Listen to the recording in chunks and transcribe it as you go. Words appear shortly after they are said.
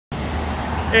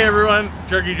Hey everyone,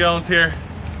 Jerky Jones here.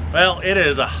 Well, it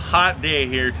is a hot day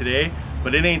here today,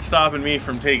 but it ain't stopping me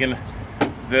from taking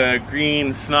the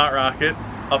green snot rocket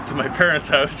up to my parents'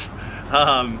 house.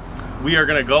 We are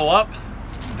gonna go up,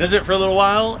 visit for a little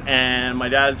while, and my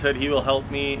dad said he will help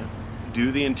me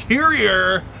do the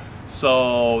interior.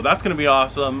 So that's gonna be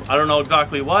awesome. I don't know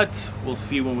exactly what, we'll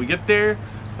see when we get there,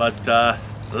 but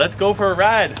let's go for a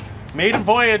ride. Maiden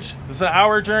voyage, this is an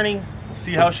hour journey. We'll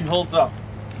see how she holds up.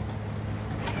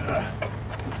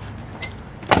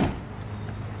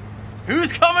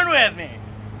 Who's coming with me?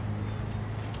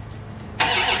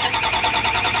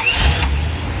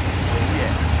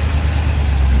 Yeah.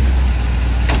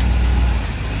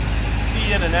 See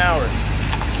you in an hour.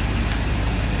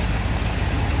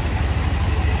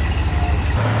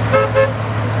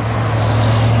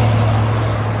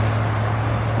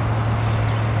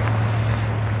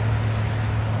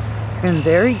 And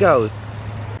there he goes.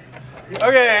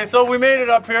 Okay, so we made it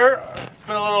up here. It's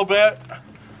been a little bit.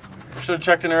 Should have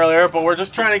checked in earlier, but we're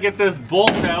just trying to get this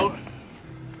bolt out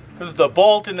because the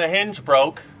bolt in the hinge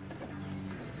broke.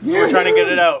 We're trying to get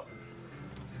it out.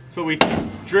 So we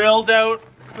drilled out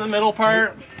the middle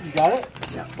part. You got it?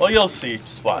 Yeah. Well, you'll see.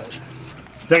 Just watch.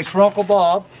 Thanks for Uncle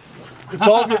Bob. It's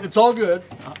all good. It's all good.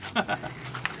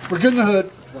 We're getting the hood.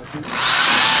 You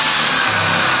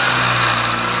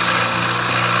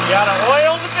gotta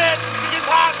oil the bit. It gets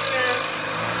hot in there.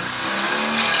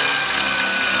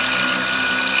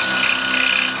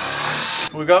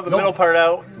 We got the middle part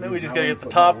out. Then we just gotta get the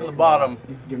top and the bottom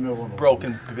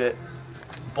broken bit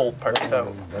bolt parts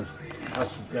out.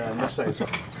 Let's say so.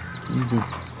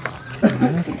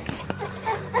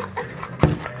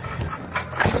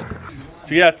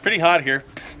 So yeah, it's pretty hot here.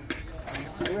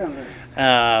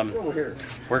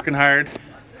 Working hard.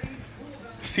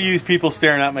 See these people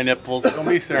staring at my nipples. Don't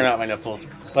be staring at my nipples.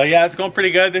 But yeah, it's going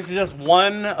pretty good. This is just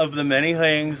one of the many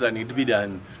things that need to be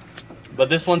done. But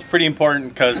this one's pretty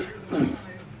important because the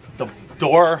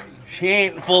door, she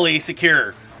ain't fully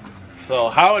secure. So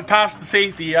how it passed the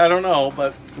safety, I don't know,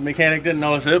 but the mechanic didn't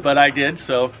notice it, but I did,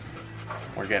 so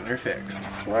we're getting her fixed.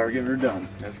 That's why we're getting her done.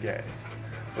 That's good.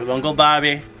 With Uncle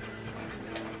Bobby.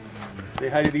 Say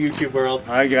hi to the YouTube world.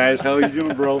 Hi guys, how you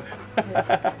doing, bro?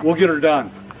 We'll get her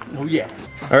done. Oh yeah.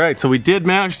 All right, so we did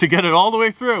manage to get it all the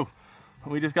way through.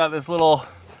 We just got this little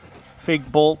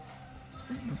fake bolt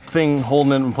thing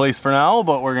holding it in place for now,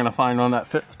 but we're gonna find one that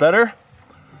fits better.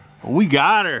 We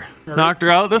got her. Knocked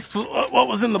her out. This is what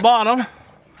was in the bottom. A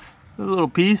little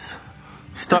piece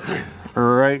stuck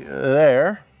right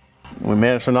there. We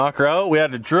managed to knock her out. We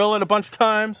had to drill it a bunch of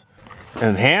times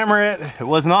and hammer it. It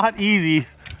was not easy.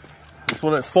 That's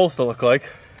what it's supposed to look like.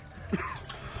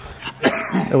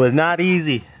 It was not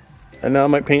easy. And now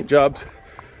my paint job's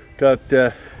got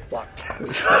Fucked.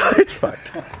 it's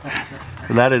fucked.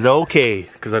 But that is okay,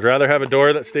 because I'd rather have a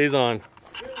door that stays on.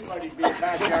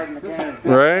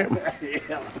 Right?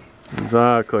 Yeah.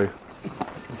 Exactly.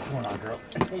 What's going on, girl?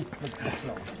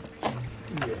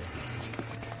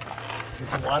 Get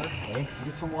some water. Hey,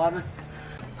 get some water.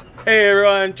 Hey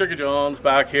everyone, Jerky Jones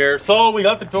back here. So we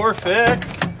got the door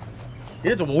fixed.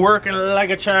 It's working like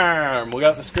a charm. We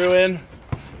got the screw in.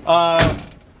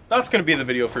 That's gonna be the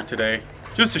video for today.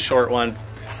 Just a short one.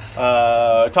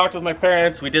 I talked with my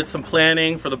parents. We did some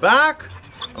planning for the back.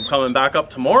 I'm coming back up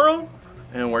tomorrow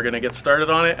and we're gonna get started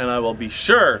on it, and I will be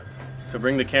sure to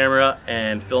bring the camera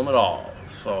and film it all.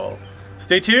 So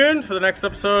stay tuned for the next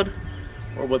episode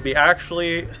where we'll be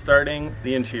actually starting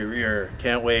the interior.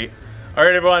 Can't wait. All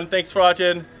right, everyone, thanks for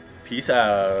watching. Peace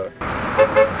out.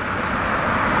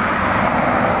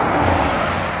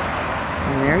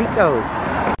 And there he goes.